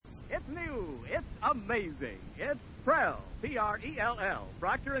new. It's amazing. It's Prell, P-R-E-L-L,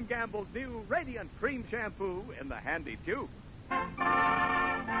 Procter & Gamble's new Radiant Cream Shampoo in the handy tube.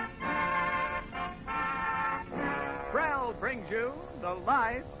 Prell brings you The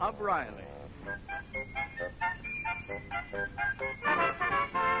Life of Riley.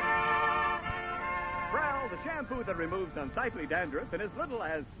 Prell, the shampoo that removes unsightly dandruff in as little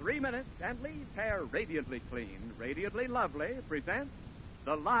as 3 minutes and leaves hair radiantly clean, radiantly lovely, presents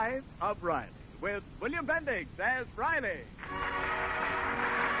The Life of Riley with William Bendix as Riley.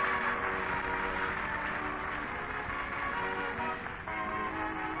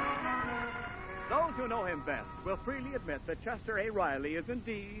 Those who know him best will freely admit that Chester A. Riley is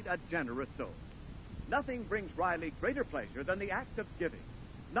indeed a generous soul. Nothing brings Riley greater pleasure than the act of giving.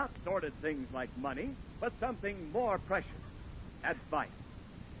 Not sordid things like money, but something more precious, advice.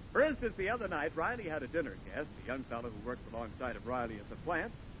 For instance, the other night, Riley had a dinner guest, a young fellow who works alongside of Riley at the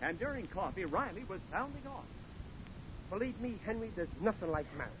plant, and during coffee, Riley was sounding off. Believe me, Henry, there's nothing like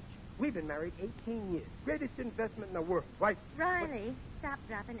marriage. We've been married 18 years. Greatest investment in the world, right? Riley, stop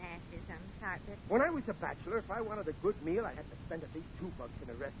dropping ashes on the carpet. When I was a bachelor, if I wanted a good meal, I had to spend at least $2 in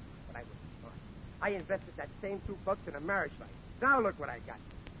a restaurant, but I wasn't smart. I invested that same $2 in a marriage life. Now look what I got.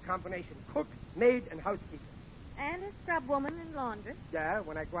 Combination cook, maid, and housekeeper. And a scrub woman and laundress. Yeah,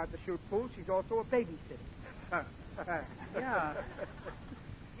 when I go out to shoot pool, she's also a babysitter.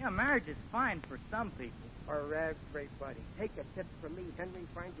 Yeah, marriage is fine for some people. For everybody. Take a tip from me, Henry.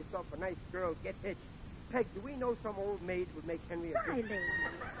 Find yourself a nice girl. Get hitched. Peg, do we know some old maid would make Henry a Riley. good...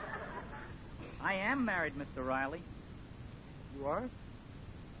 I am married, Mr. Riley. You are?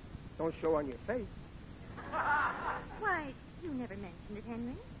 Don't show on your face. Why, you never mentioned it,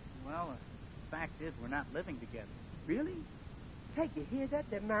 Henry. Well, the fact is we're not living together. Really? Peg, you hear that?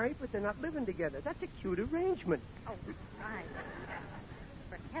 They're married, but they're not living together. That's a cute arrangement. Oh, Riley.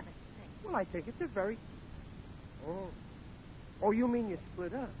 For heaven's sake. Well, I think it's a very... Oh. Oh, you mean you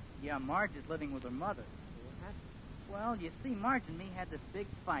split up? Yeah, Marge is living with her mother. Well, you see, Marge and me had this big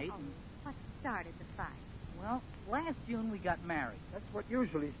fight. Oh, And, what started the fight? well, last June we got married. That's what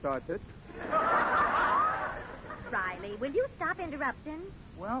usually starts it. Riley, will you stop interrupting?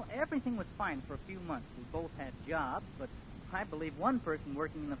 Well, everything was fine for a few months. We both had jobs, but I believe one person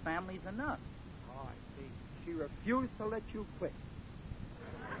working in the family is enough. Oh, I see. She refused to let you quit.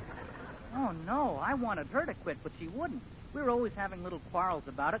 Oh, no, I wanted her to quit, but she wouldn't. We were always having little quarrels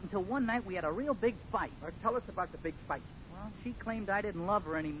about it until one night we had a real big fight. Tell us about the big fight. Well, she claimed I didn't love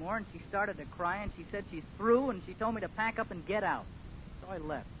her anymore, and she started to cry, and she said she's through, and she told me to pack up and get out. So I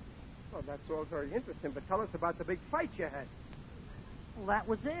left. Well, that's all very interesting, but tell us about the big fight you had. Well, that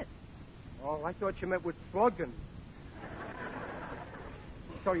was it. Oh, I thought you meant with slugging.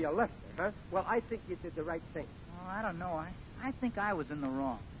 So you left her, huh? Well, I think you did the right thing. Oh, I don't know. I think I was in the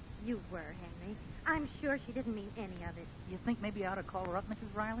wrong. You were, Henry. I'm sure she didn't mean any of it. You think maybe I ought to call her up,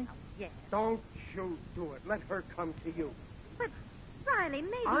 Mrs. Riley? Yes. Don't you do it. Let her come to you. But, Riley,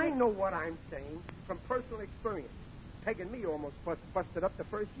 maybe... I know what I'm saying from personal experience. Peg and me almost busted up the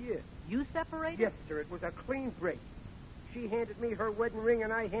first year. You separated? Yes, sir. It was a clean break. She handed me her wedding ring,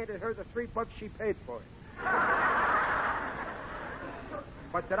 and I handed her the $3 she paid for it.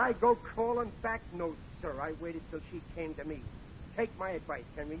 But did I go crawling back? No, sir. I waited till she came to me. Take my advice,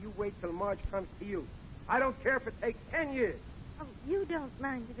 Henry. You wait till Marge comes to you. I don't care if it takes 10 years. Oh, you don't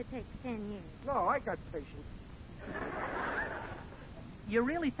mind if it takes 10 years. No, I got patience. You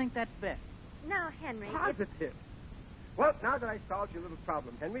really think that's best? Now, Henry... Positive. Well, now that I solved your little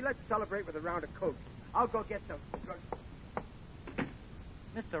problem, Henry, let's celebrate with a round of Coke. I'll go get some.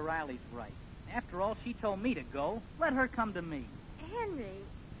 Mr. Riley's right. After all, she told me to go. Let her come to me. Henry,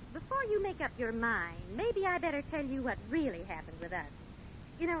 before you make up your mind, maybe I better tell you what really happened with us.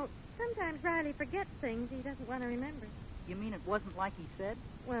 You know, sometimes Riley forgets things he doesn't want to remember. You mean it wasn't like he said?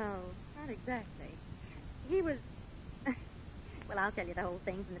 Well, not exactly. He was... Well, I'll tell you the whole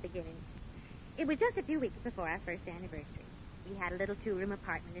thing from the beginning. It was just a few weeks before our first anniversary. We had a little two-room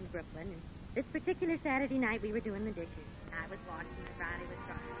apartment in Brooklyn, and this particular Saturday night we were doing the dishes. I was washing and Riley was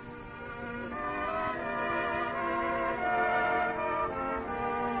drying.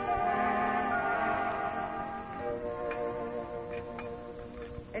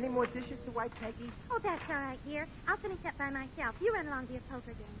 Any more dishes to wipe, Peggy? Oh, that's all right, dear. I'll finish up by myself. You run along to your poker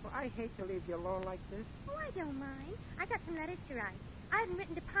game. Well, I hate to leave you alone like this. Oh, I don't mind. I got some letters to write. I haven't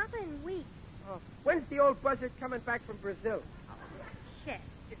written to Papa in weeks. Oh, when's the old buzzard coming back from Brazil? Shit.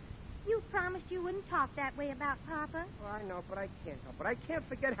 You promised you wouldn't talk that way about Papa. Oh, I know, but I can't help it. I can't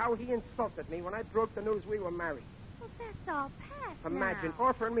forget how he insulted me when I broke the news we were married. Well, that's all past Imagine now.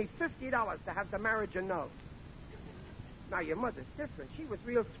 offering me $50 to have the marriage annulled. Now, your mother's different. She was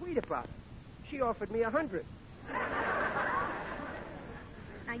real sweet about it. She offered me 100.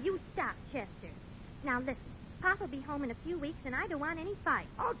 Now, you stop, Chester. Now, listen. Pop will be home in a few weeks, and I don't want any fight.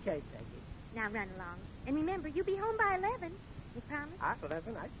 Okay, Peggy. Now, run along. And remember, you'll be home by 11. You promise?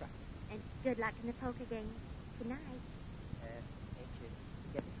 11, I promise. And good luck in the poker game. Good night. Ain't you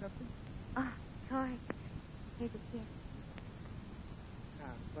getting something? Oh, of course. Here's a kiss.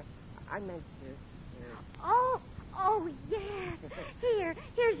 But I meant Oh, yes.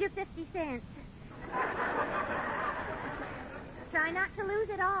 Here's your 50 cents. Try not to lose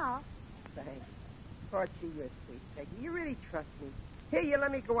it all. Thanks. Archie, you're sweet, Peggy. You really trust me. Here, you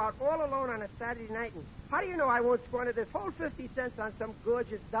let me go out all alone on a Saturday night, and how do you know I won't squander this whole 50 cents on some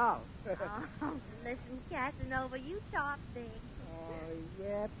gorgeous doll? Oh, listen, Casanova, you talk big. Oh,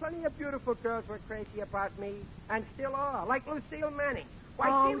 yeah. Plenty of beautiful girls were crazy about me, and still are, like Lucille Manning.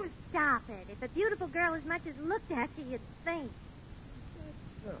 Why, she was... stop it. If a beautiful girl as much as looked at you, you'd faint.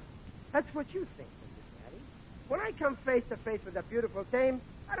 No. That's what you think, Mrs. Matty. When I come face to face with a beautiful dame,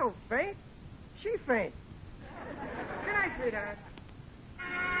 I don't faint. She faints. Good night, sweetheart.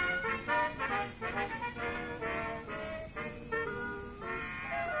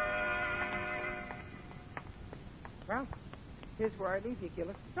 Well, here's where I leave you,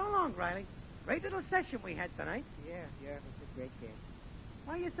 Gillis. So long, Riley. Great little session we had tonight. Yeah, it was a great game.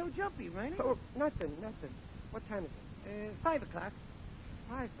 Why are you so jumpy, Riley? Oh, nothing. What time is it? 5 o'clock.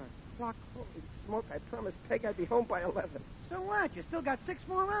 5 o'clock. Holy smoke, I promised Peg I'd be home by 11. So what? You still got 6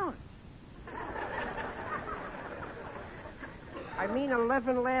 more hours. I mean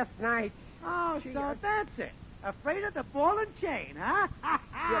 11 last night. Oh, so that's it. Afraid of the ball and chain, huh?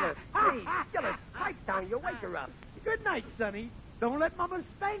 Gillis, please. Gillis, pipe down. You'll wake her up. Good night, Sonny. Don't let Mama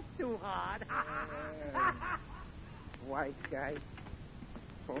spank too hard. White guy.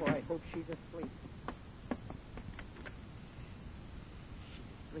 Oh, I hope she's asleep. She's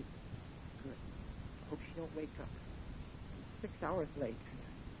asleep. Good. Hope she don't wake up. I'm 6 hours late.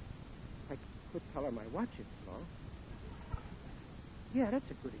 I could tell her my watch is slow. Yeah,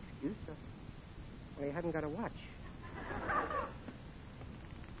 that's a good excuse. Only I haven't got a watch.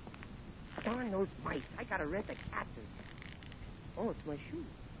 Darn those mice. I gotta rent a captain. Oh, it's my shoes.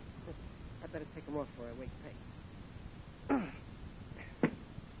 I better take them off before I wake Peg.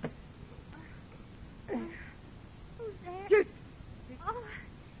 Who's there? Dude.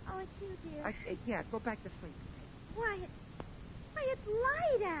 Oh, it's you, dear. Yeah, go back to sleep. Why, it's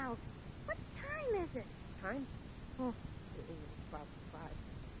light out. What time is it? Time? Oh, it's about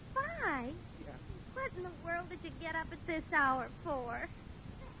 5. 5? Yeah. What in the world did you get up at this hour for?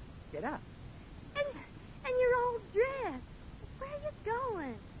 Get up. And you're all dressed. Where are you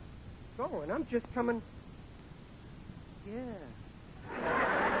going? Going? I'm just coming. Yeah.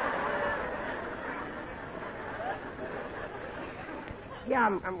 Yeah,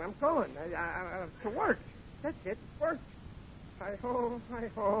 I'm going to work. That's it, work. Hi-ho.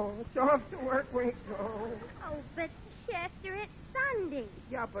 It's off to work we go. Oh, but Chester, it's Sunday.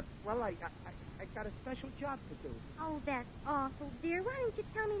 Yeah, but, well, I got a special job to do. Oh, that's awful, dear. Why didn't you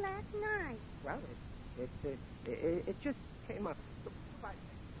tell me last night? Well, it just came up. Bye.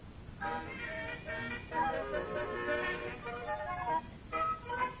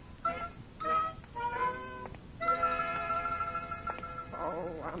 Oh,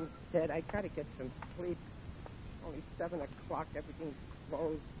 I'm dead. I gotta get some sleep. Only 7 o'clock. Everything's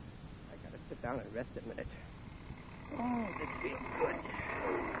closed. I gotta sit down and rest a minute. Oh, this feels good.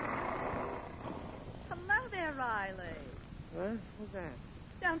 Hello there, Riley. Huh? Who's that?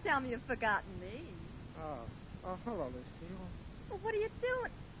 Don't tell me you've forgotten me. Oh, hello, Lucille. Well, what are you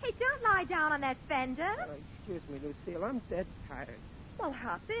doing? Hey, don't lie down on that fender. Excuse me, Lucille. I'm dead tired. Well,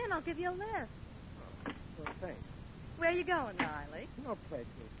 hop in. I'll give you a lift. Well, thanks. Where are you going, Riley? No place,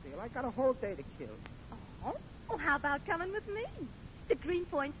 Lucille. I got a whole day to kill. Oh? Well, how about coming with me? The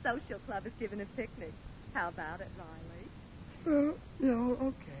Greenpoint Social Club is giving a picnic. How about it, Riley? No,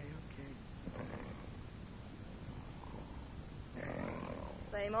 okay.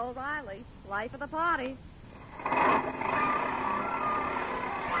 Same old Riley. Life of the party.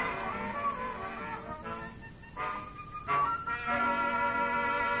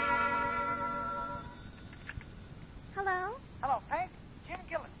 Hello? Hello, Peg. Jim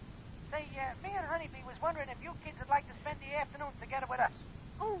Gillis. Say, me and Honeybee was wondering if you kids would like to spend the afternoon together with us.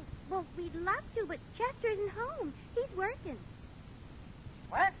 Oh, well, we'd love to, but Chester isn't home. He's working.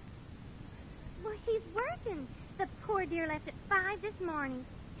 What? Well, he's working. The poor dear left at 5 this morning.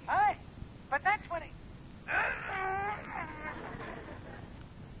 Hi. But that's when he...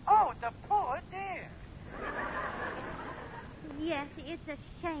 Oh, the poor dear. Yes, it's a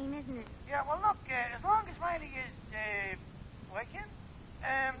shame, isn't it? Yeah, well, look, as long as Riley is, working.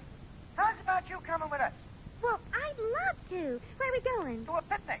 How's about you coming with us Well, I'd love to. Where are we going? to a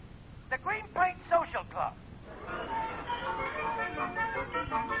picnic? The Green Plains Social Club.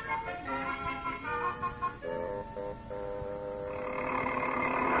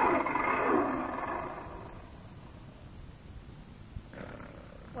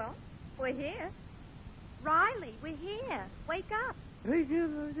 Well, we're here. Riley, we're here. Wake up. Where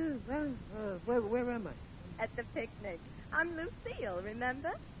am I? At the picnic. I'm Lucille,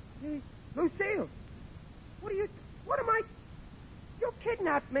 remember? Lucille. What am I? You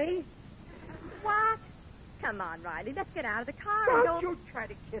kidnapped me. What? Come on, Riley, let's get out of the car. Don't you try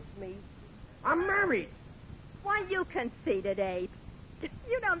to kiss me. I'm married. Why, you conceited ape.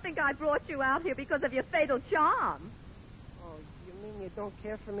 You don't think I brought you out here because of your fatal charm. Oh, you mean you don't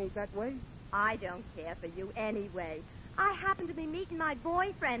care for me that way? I don't care for you anyway. I happen to be meeting my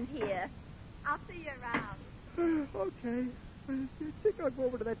boyfriend here. I'll see you around. Okay. I think I'll go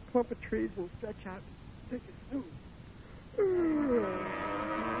over to that clump of trees and stretch out and take a snooze.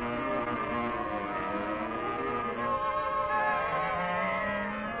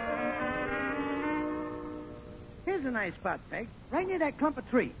 Here's a nice spot, Peg. Right near that clump of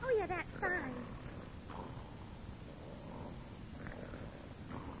trees. Oh, yeah, that's fine.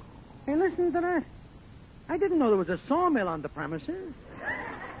 Hey, listen to that. I didn't know there was a sawmill on the premises.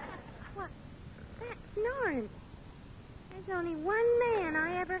 What? That's snoring. There's only one man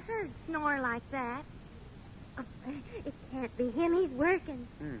I ever heard snore like that. Oh, it can't be him. He's working.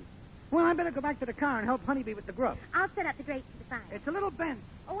 Well, I better go back to the car and help Honeybee with the grub. I'll set up the grate for the fire. It's a little bent.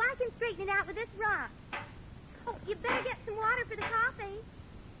 Oh, I can straighten it out with this rock. Oh, you better get some water for the coffee.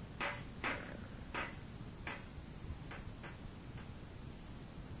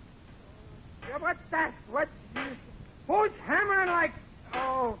 Yeah, what's that? Who's hammering like...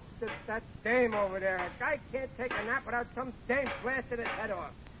 Oh, that dame over there. A guy can't take a nap without some dame blasting his head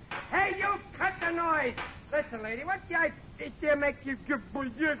off. Hey, you cut the noise. Listen, lady, what the idea make you...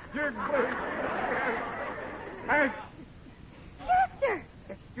 Chester!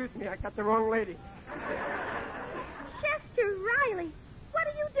 Excuse me, I got the wrong lady. Chester Riley, what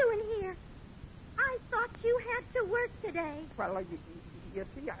are you doing here? I thought you had to work today. Well, you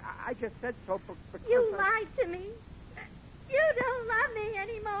see, I just said so because... You lied to me. You don't love me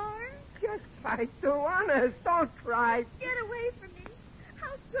anymore. Yes, I do. Honest, don't cry. Get away from me.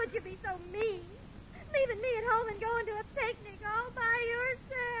 How could you be so mean? Leaving me at home and going to a picnic all by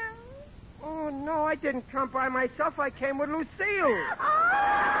yourself. Oh, no, I didn't come by myself. I came with Lucille. Oh!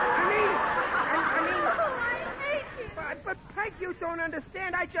 I hate you. But Peg, you don't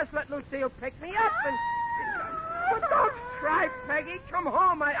understand. I just let Lucille pick me up and... But don't cry, Peggy. Come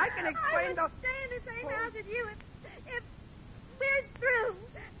home. I can explain I would stay in the same house as you if we're through.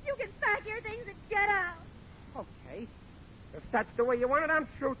 You can pack your things and get out. Okay. If that's the way you want it, I'm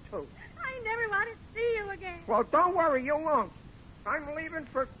through, too. I never want to see you again. Well, don't worry. You won't. I'm leaving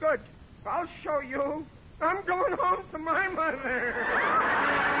for good. I'll show you. I'm going home to my mother.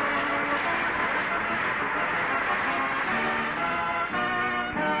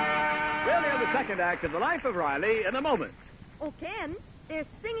 We'll hear the second act of The Life of Riley in a moment. Oh, Ken, they're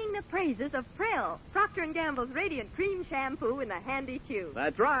singing the praises of Prell, Procter & Gamble's Radiant Cream Shampoo in the handy tube.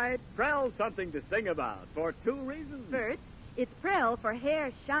 That's right. Prell's something to sing about for two reasons. First, it's Prell for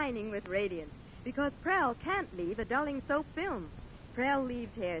hair shining with radiance, because Prell can't leave a dulling soap film. Prell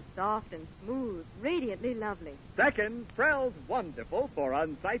leaves hair soft and smooth, radiantly lovely. Second, Prell's wonderful for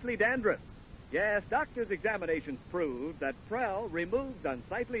unsightly dandruff. Yes, doctors' examinations proved that Prell removes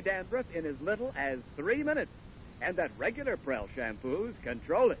unsightly dandruff in as little as 3 minutes, and that regular Prell shampoos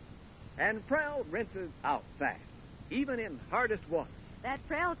control it. And Prell rinses out fast, even in hardest water. That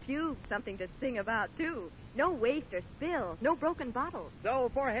Prell tube's something to sing about, too. No waste or spill, no broken bottles. So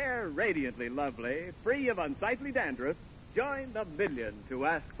for hair radiantly lovely, free of unsightly dandruff, join the millions who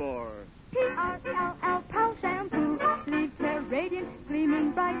ask for... P-R-E-L-L, Pearl Shampoo. Leaves hair radiant,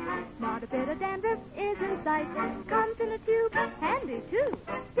 gleaming bright. Not a bit of dandruff is in sight. Comes in a tube, handy too.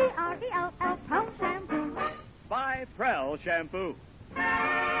 P-R-E-L-L, Pearl Shampoo. By Prell Shampoo. And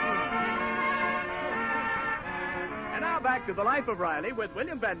now back to The Life of Riley with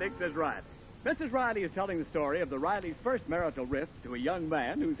William Bendix as Riley. Mrs. Riley is telling the story of the Riley's first marital rift to a young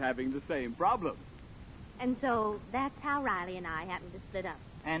man who's having the same problem. And so that's how Riley and I happened to split up.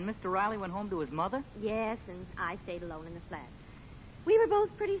 And Mr. Riley went home to his mother? Yes, and I stayed alone in the flat. We were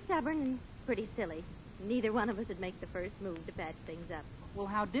both pretty stubborn and pretty silly. Neither one of us would make the first move to patch things up. Well,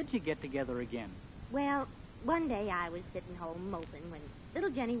 how did you get together again? Well, one day I was sitting home moping when little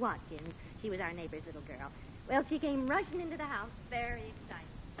Jenny Watkins, she was our neighbor's little girl, well, she came rushing into the house, very excited.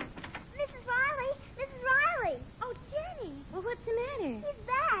 Mrs. Riley! Mrs. Riley! Oh, Oh, Jenny. Well, what's the matter? He's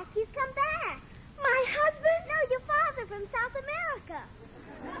back. He's come back. My husband? No, your father from South America.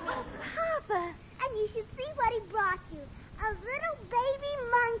 Oh, Papa. And you should see what he brought you. A little baby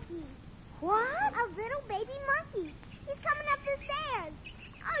monkey. What? A little baby monkey. He's coming up the stairs.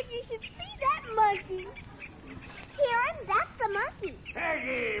 Oh, you should see that monkey. Kieran, that's the monkey.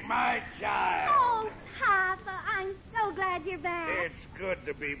 Peggy, my child. Oh, Papa, I'm so glad you're back. It's good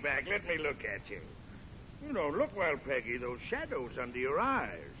to be back. Let me look at you. You don't look well, Peggy. Those shadows under your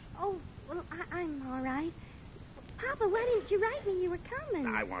eyes. Oh, well, I'm all right. Papa, why didn't you write me you were coming?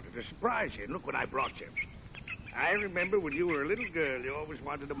 I wanted to surprise you, and look what I brought you. I remember when you were a little girl, you always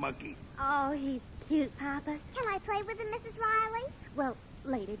wanted a monkey. Oh, he's cute, Papa. Can I play with him, Mrs. Riley? Well,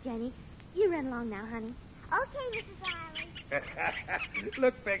 later, Jenny. You run along now, honey. Okay, Mrs. Riley.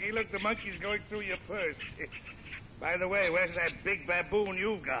 Look, Peggy, look, the monkey's going through your purse. By the way, where's that big baboon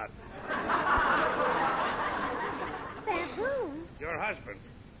you've got? Baboon? Your husband.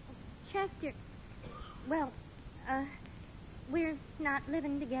 Chester. Well, we're not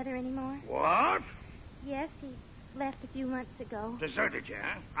living together anymore. What? Yes, he left a few months ago. Deserted you,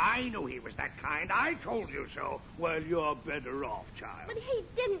 huh? I knew he was that kind. I told you so. Well, you're better off, child. But he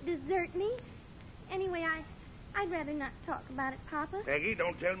didn't desert me. Anyway, I'd rather not talk about it, Papa. Peggy,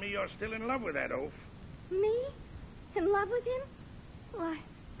 don't tell me you're still in love with that oaf. Me? In love with him? Why,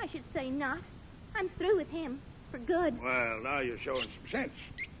 I should say not. I'm through with him. For good. Well, now you're showing some sense.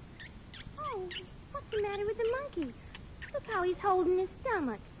 Oh, what's the matter with the monkey? Look how he's holding his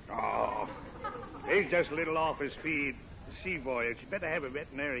stomach. Oh, he's just a little off his feed. Sea voyage. You better have a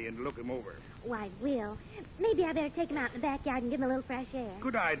veterinarian to look him over. Why, Will, maybe I better take him out in the backyard and give him a little fresh air.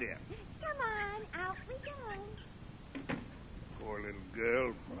 Good idea. Come on, out we go. Poor little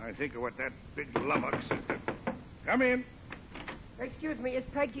girl. When I think of what that big lummox is. Come in. Excuse me, it's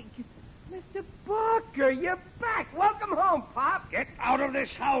Peggy. Mr. Barker, you're back. Welcome home, Pop. Get out of this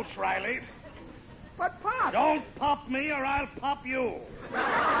house, Riley. But, Pop... Don't pop me or I'll pop you.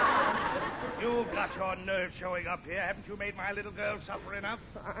 You've got your nerve showing up here. Haven't you made my little girl suffer enough?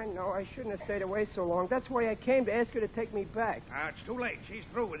 I know. I shouldn't have stayed away so long. That's why I came to ask her to take me back. It's too late. She's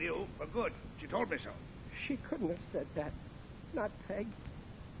through with you for good. She told me so. She couldn't have said that. Not Peg.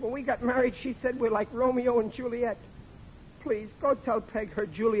 When we got married, she said we're like Romeo and Juliet. Please, go tell Peg her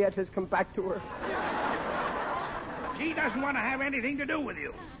Juliet has come back to her. She doesn't want to have anything to do with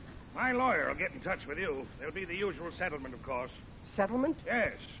you. My lawyer will get in touch with you. There'll be the usual settlement, of course. Settlement?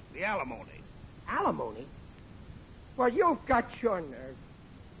 Yes, the alimony. Alimony? Well, you've got your nerve.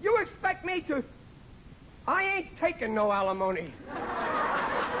 You expect me to... I ain't taking no alimony.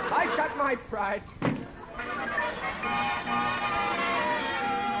 I got my pride.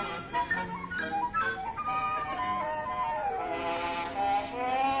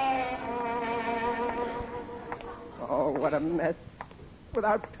 Oh, what a mess.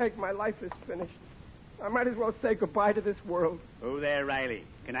 Without Peg, my life is finished. I might as well say goodbye to this world. Oh, there, Riley.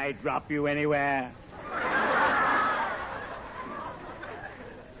 Can I drop you anywhere?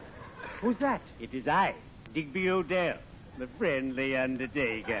 Who's that? It is I, Digby O'Dell, the friendly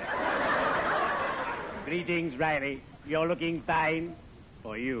undertaker. Greetings, Riley. You're looking fine.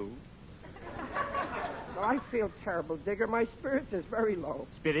 For you. Well, I feel terrible, Digger. My spirits is very low.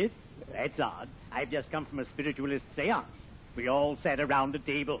 Spirit? That's odd. I've just come from a spiritualist seance. We all sat around a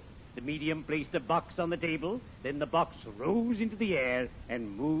table. The medium placed a box on the table. Then the box rose into the air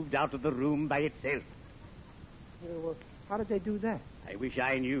and moved out of the room by itself. Well, how did they do that? I wish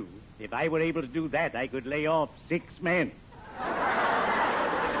I knew. If I were able to do that, I could lay off 6 men.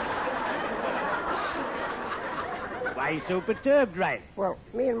 Why so perturbed, Riley? Well,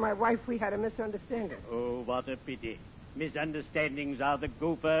 me and my wife, we had a misunderstanding. Oh, what a pity. Misunderstandings are the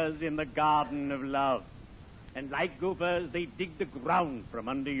gophers in the garden of love. And like gophers, they dig the ground from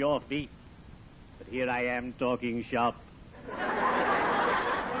under your feet. But here I am talking shop.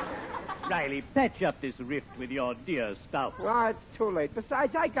 Riley, patch up this rift with your dear spouse. Well, it's too late.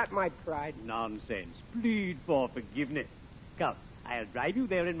 Besides, I got my pride. Nonsense. Plead for forgiveness. Come, I'll drive you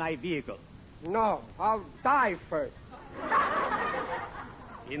there in my vehicle. No, I'll die first.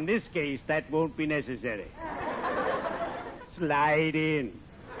 In this case, that won't be necessary. Slide in.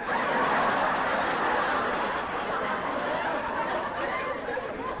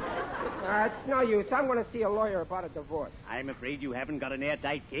 It's no use. I'm going to see a lawyer about a divorce. I'm afraid you haven't got an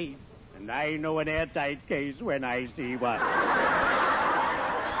airtight case. And I know an airtight case when I see one.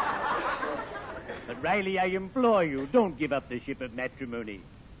 But, Riley, I implore you, don't give up the ship of matrimony.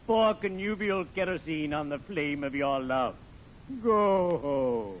 Pour connubial kerosene on the flame of your love. Go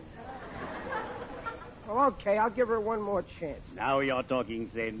home. Well, okay, I'll give her one more chance. Now you're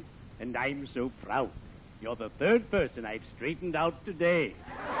talking sense, and I'm so proud. You're the third person I've straightened out today.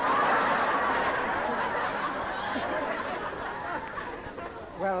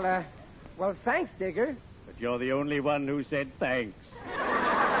 Well, thanks, Digger. But you're the only one who said thanks.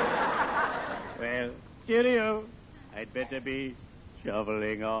 Well, cheerio. I'd better be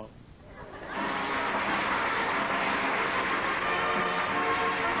shoveling off.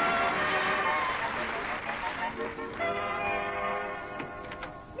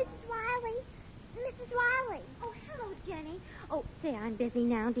 Mrs. Riley. Mrs. Riley. Oh, hello, Jenny. Oh, say, I'm busy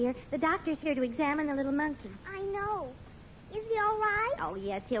now, dear. The doctor's here to examine the little monkey. I know. Is he all right? Oh,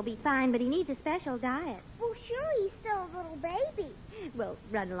 yes, he'll be fine, but he needs a special diet. Well, sure, he's still a little baby. Well,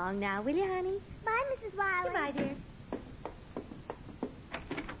 run along now, will you, honey? Bye, Mrs. Riley. Goodbye, dear.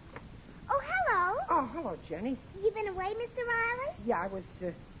 Oh, hello. Oh, hello, Jenny. You been away, Mr. Riley? Yeah, I was,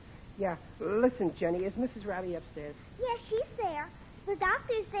 yeah. Listen, Jenny, is Mrs. Riley upstairs? Yes, she's there. The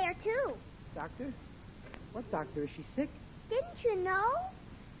doctor's there, too. Doctor? What doctor? Is she sick? Didn't you know?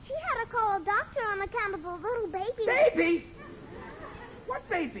 She had to call a doctor on account of a little baby. Baby? What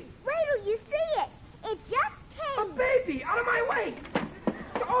baby? Wait till you see it. It just A came. baby! Out of my way!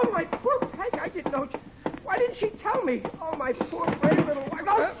 Oh, my poor Peg, I didn't know. Why didn't she tell me? Oh, my poor brave little wife.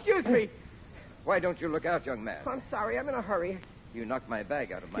 Oh, excuse me. Why don't you look out, young man? I'm sorry. I'm in a hurry. You knocked my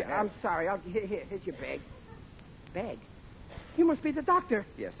bag out of my Yeah, hand. I'm sorry. Here's your bag. Bag? You must be the doctor.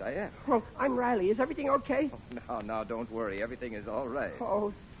 Yes, I am. Well, I'm Riley. Is everything okay? Now, don't worry. Everything is all right.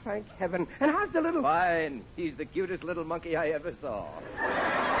 Oh, thank heaven. And how's the little... Fine. He's the cutest little monkey I ever saw.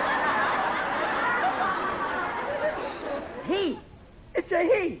 He. It's a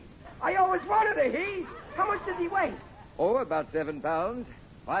he. I always wanted a he. How much does he weigh? Oh, about 7 pounds.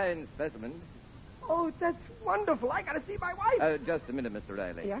 Fine specimen. Oh, that's wonderful. I got to see my wife. Just a minute, Mr.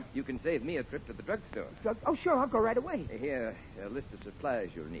 Riley. Yeah? You can save me a trip to the drugstore. Oh, sure. I'll go right away. Here, a list of supplies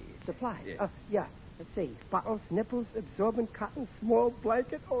you'll need. Supplies? Yes. Yeah. Let's see. Bottles, nipples, absorbent cotton, small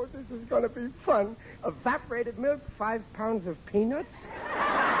blanket. Oh, this is going to be fun. Evaporated milk, 5 pounds of peanuts.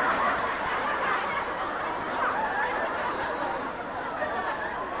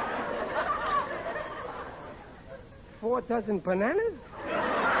 4 dozen bananas?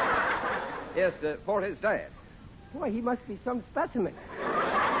 Yes, for his diet. Boy, he must be some specimen.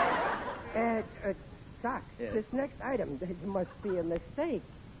 Doc, Yes. this next item, there must be a mistake.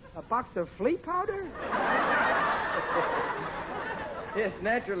 A box of flea powder? Yes,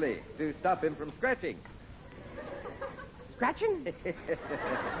 naturally, to stop him from scratching. Scratching?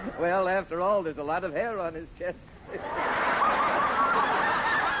 Well, after all, there's a lot of hair on his chest.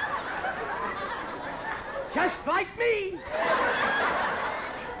 Just like me.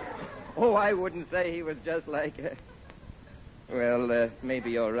 Oh, I wouldn't say he was just like... Well,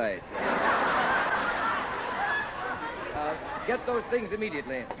 maybe you're right. Get those things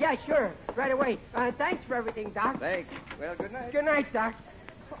immediately. Yeah, sure. Right away. Thanks for everything, Doc. Thanks. Well, good night. Good night, Doc.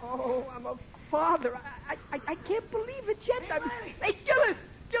 Oh, I'm a father. I can't believe it yet. Hey, Gillis!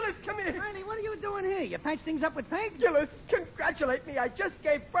 Gillis, come here. Riley, what are you doing here? You patch things up with Peg? Gillis, congratulate me. I just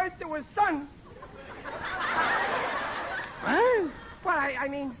gave birth to a son. Huh? Well, I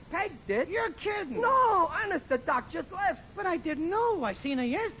mean, Peg did. You're kidding. No, honest, the doc just left. But I didn't know. I seen her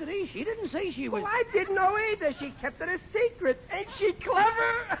yesterday. She didn't say she was... Well, I didn't know either. She kept it a secret. Ain't she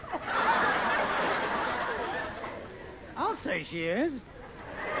clever? I'll say she is.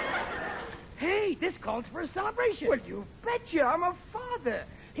 Hey, this calls for a celebration. Well, you betcha. I'm a father.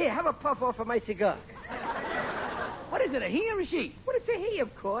 Here, have a puff off of my cigar. What is it, a he or a she? Well, it's a he,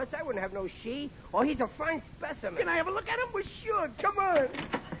 of course. I wouldn't have no she. Oh, he's a fine specimen. Can I have a look at him? Well, sure. Come on.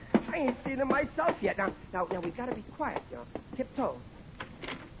 I ain't seen him myself yet. Now, we gotta be quiet. Tiptoe.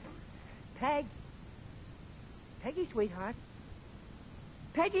 Peg. Peggy, sweetheart.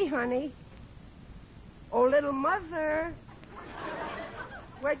 Peggy, honey. Oh, little mother.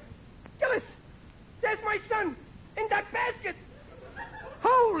 Wait. Gillis! There's my son! In that basket!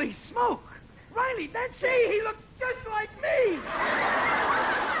 Holy smoke! Riley, that's he! He looks just like me!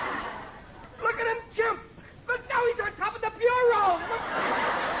 Look at him jump! Look, now he's on top of the bureau! Look.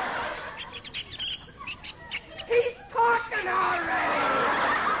 He's talking already!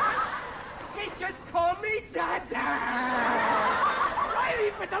 He just called me Dada! Riley,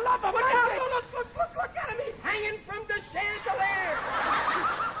 for the love of God! Look at him! He's hanging from the chandelier!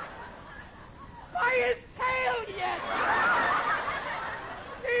 By his tail yet!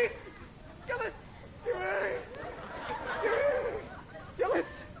 Gillis! Gillis!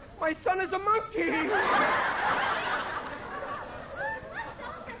 My son is a monkey!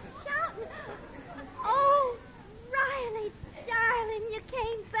 Shouting. Oh, Riley, darling, you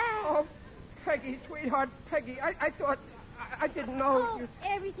came back. Oh, Peggy, sweetheart, Peggy, I thought... I didn't know... Oh,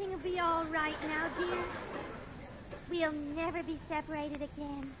 everything will be all right now, dear. We'll never be separated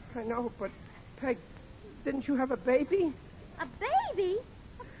again. I know, but, Peg, didn't you have a baby? A baby?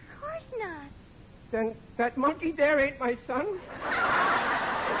 Of course not. Then that monkey there ain't my son?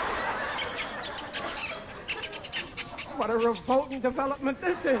 What a revolting development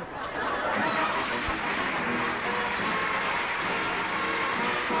this is.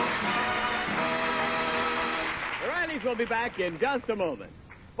 The Rileys will be back in just a moment.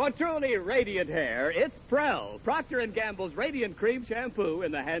 For truly radiant hair, it's Prell, Procter & Gamble's Radiant Cream Shampoo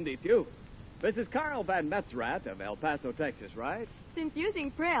in the handy tube. Mrs. Carl Van Metzrat of El Paso, Texas, right? Since using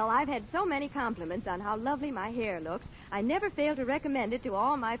Prell, I've had so many compliments on how lovely my hair looks, I never fail to recommend it to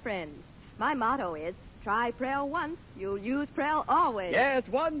all my friends. My motto is, try Prell once, you'll use Prell always. Yes,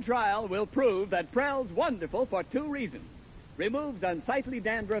 one trial will prove that Prell's wonderful for two reasons. Removes unsightly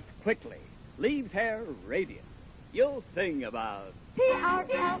dandruff quickly. Leaves hair radiant. You'll sing about...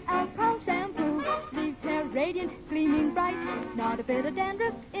 P-R-E-L-L, Prell Shampoo. Leaves hair radiant, gleaming bright. Not a bit of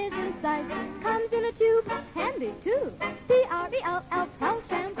dandruff is in sight. Comes in a tube, handy too. P-R-E-L-L, Prell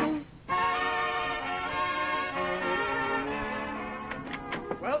Shampoo.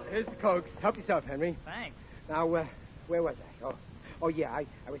 Well, here's the Cokes. Help yourself, Henry. Thanks. Now, where was I? Oh, yeah, I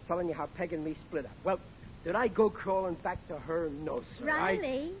was telling you how Peg and me split up. Well, did I go crawling back to her? No, sir.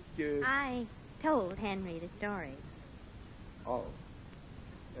 Riley, I told Henry the story. Oh.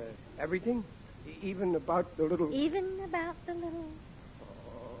 Everything? Even about the little... Even about the little...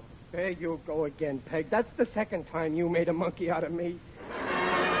 Oh, there you go again, Peg. That's the second time you made a monkey out of me.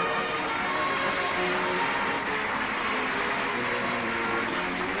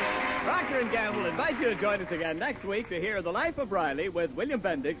 Procter & Gamble invites you to join us again next week to hear The Life of Riley with William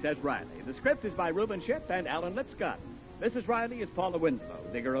Bendix as Riley. The script is by Reuben Ship and Alan Lipscott. Mrs. Riley is Paula Winslow.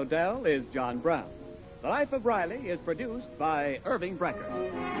 Digger Odell is John Brown. The Life of Riley is produced by Irving Brecker.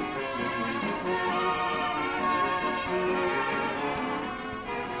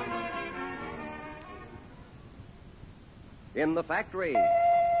 In the factory,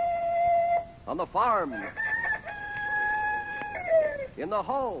 on the farm, in the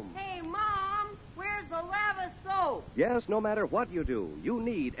home. Hey, Mom, where's the lava soap? Yes, no matter what you do, you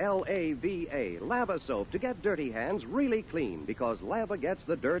need L-A-V-A, Lava Soap, to get dirty hands really clean, because Lava gets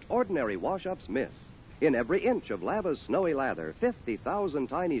the dirt ordinary wash-ups miss. In every inch of Lava's snowy lather, 50,000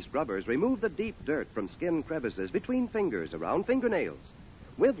 tiny scrubbers remove the deep dirt from skin crevices between fingers, around fingernails.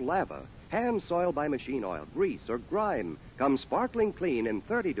 With Lava, hands soiled by machine oil, grease, or grime come sparkling clean in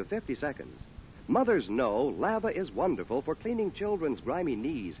 30 to 50 seconds. Mothers know Lava is wonderful for cleaning children's grimy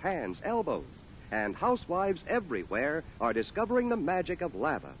knees, hands, elbows. And housewives everywhere are discovering the magic of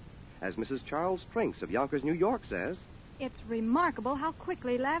Lava. As Mrs. Charles Trinks of Yonkers, New York says, it's remarkable how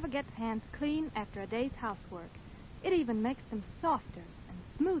quickly Lava gets hands clean after a day's housework. It even makes them softer and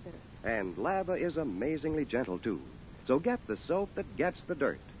smoother. And Lava is amazingly gentle, too. So get the soap that gets the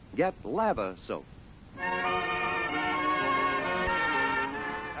dirt. Get Lava Soap.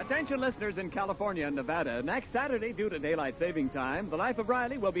 Attention listeners in California and Nevada. Next Saturday, due to daylight saving time, The Life of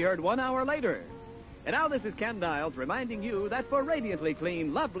Riley will be heard 1 hour later. And now this is Ken Niles reminding you that for radiantly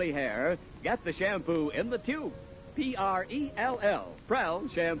clean, lovely hair, get the shampoo in the tube. P-R-E-L-L, Prell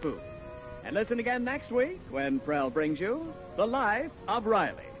Shampoo. And listen again next week when Prell brings you The Life of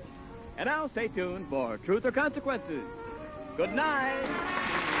Riley. And now stay tuned for Truth or Consequences. Good night.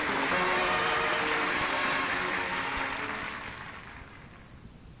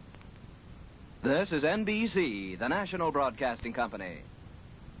 This is NBC, the national broadcasting company.